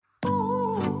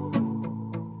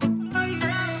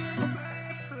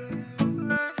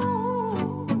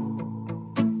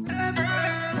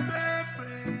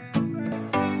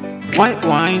White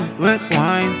wine, red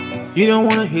wine. You don't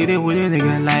wanna hit it with a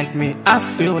nigga like me. I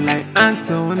feel like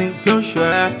Anthony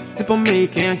Joshua. Tip on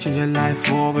making change your life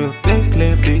for real. They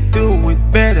claim they do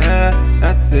it better.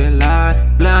 That's a lie.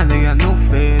 Blind nigga, no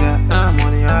fader. I'm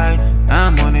on the high,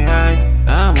 I'm on the high,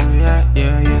 I'm on the high.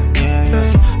 Yeah.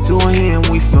 2 a.m.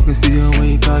 we smoking, see the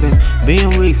way cut it.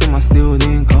 Being weak, so my still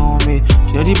didn't call me.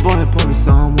 Shady boy probably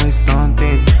somewhere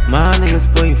stunting. My niggas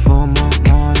play for more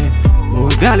money.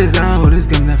 But regardless, I'm with this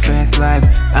game, that fast life.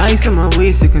 I used to my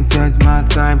ways, you can tell it's my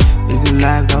time. Is it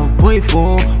life that I'll wait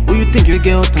for? Who you think your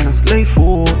girl turn a slave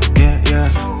for? Yeah,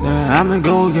 I'm a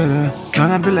go-getter.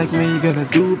 Tryna be like me, you gotta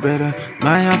do better.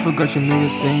 My I forgot your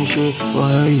niggas saying shit. Well,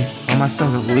 hey, all my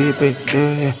sons are whip it,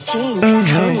 yeah.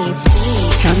 Chandelier,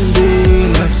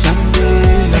 Chandelier,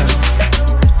 Chandelier,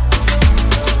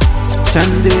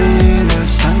 Chandelier,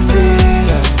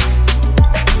 Chandelier,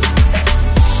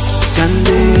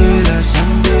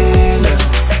 Chandelier,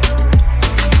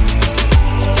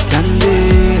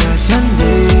 Chandelier,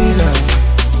 Chandelier.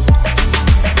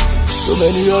 So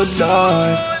many odd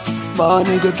life, my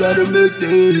nigga try to make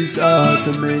this hard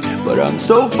to me, but I'm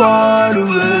so far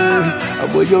away. I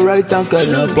wear your right hand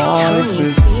kind of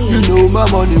face. You know my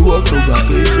money work no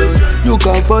vacation. You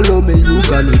can't follow me, you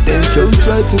got no tension.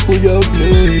 Try to put your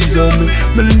place on me.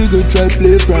 Many nigga try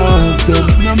play pranks on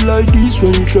me. I'm like this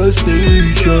when you trust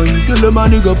station. Tell them my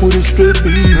nigga put it straight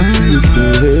beat to your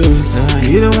face.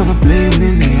 You don't wanna play with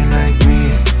a nigga like me,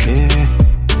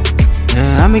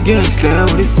 yeah. I'm a gangster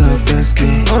with a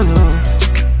self-esteem, oh no.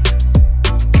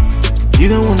 You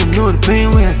don't wanna know the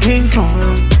pain where I came from,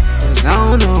 cause I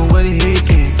don't know where the hate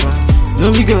came from.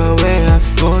 No be girl where I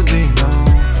fought it now.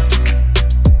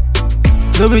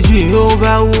 No be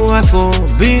Jehovah who I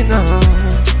forbid now.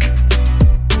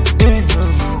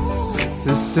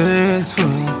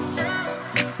 Successful,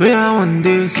 we are one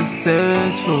day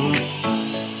successful.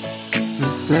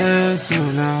 Successful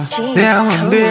now. Say I one day